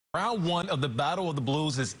Round one of the Battle of the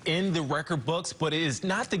Blues is in the record books, but it is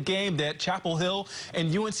not the game that Chapel Hill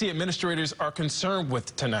and UNC administrators are concerned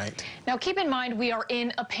with tonight. Now, keep in mind, we are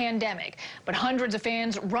in a pandemic, but hundreds of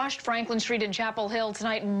fans rushed Franklin Street in Chapel Hill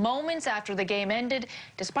tonight moments after the game ended,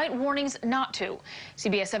 despite warnings not to.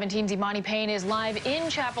 CBS 17's Imani Payne is live in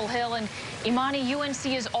Chapel Hill, and Imani, UNC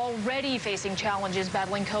is already facing challenges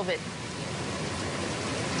battling COVID.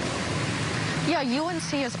 Yeah,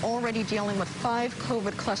 UNC is already dealing with 5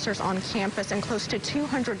 COVID clusters on campus and close to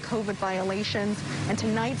 200 COVID violations, and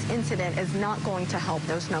tonight's incident is not going to help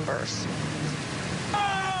those numbers.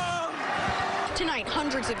 Tonight,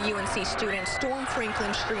 hundreds of UNC students stormed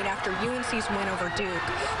Franklin Street after UNC's win over Duke,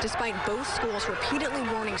 despite both schools repeatedly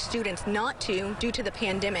warning students not to due to the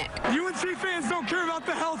pandemic. UNC fans don't care about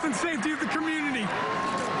the health and safety of the community.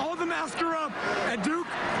 All the masks are up. At Duke,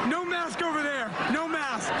 no mask over there. No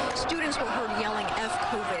mask. Students were heard yelling F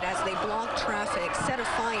COVID as they blocked traffic, set a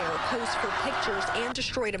fire, posed for pictures, and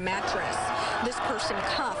destroyed a mattress. This person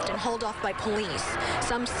cuffed and hauled off by police.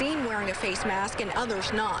 Some seen wearing a face mask and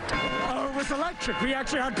others not. Oh, it was electric. We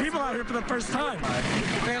actually had people out here for the first time.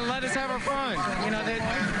 They let us have our fun. You know, they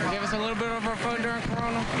gave us a little bit of our fun during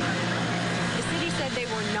Corona. The city said they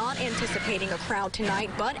were not anticipating a crowd tonight,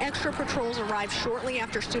 but extra patrols arrived shortly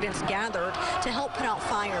after students gathered to help put out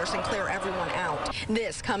fires and clear everyone out.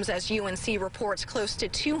 This comes as UNC reports close to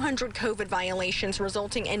 200 COVID violations,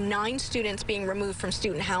 resulting in 9 students being removed from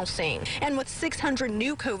student housing. And with 600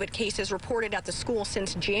 new COVID cases reported at the school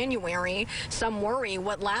since January, some worry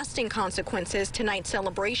what lasting consequences tonight's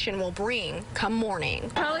celebration will bring come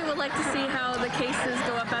morning. Probably would like to see how the cases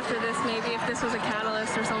go up after this, maybe if this was a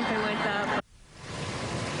catalyst or something like that.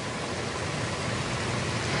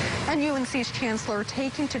 And UNC's chancellor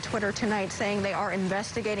taking to Twitter tonight saying they are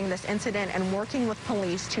investigating this incident and working with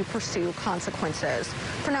police to pursue consequences.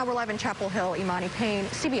 For now, we're live in Chapel Hill. Imani Payne,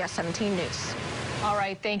 CBS 17 News. All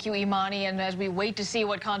right, thank you, Imani. And as we wait to see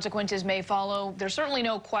what consequences may follow, there's certainly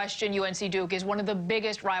no question UNC Duke is one of the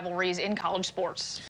biggest rivalries in college sports.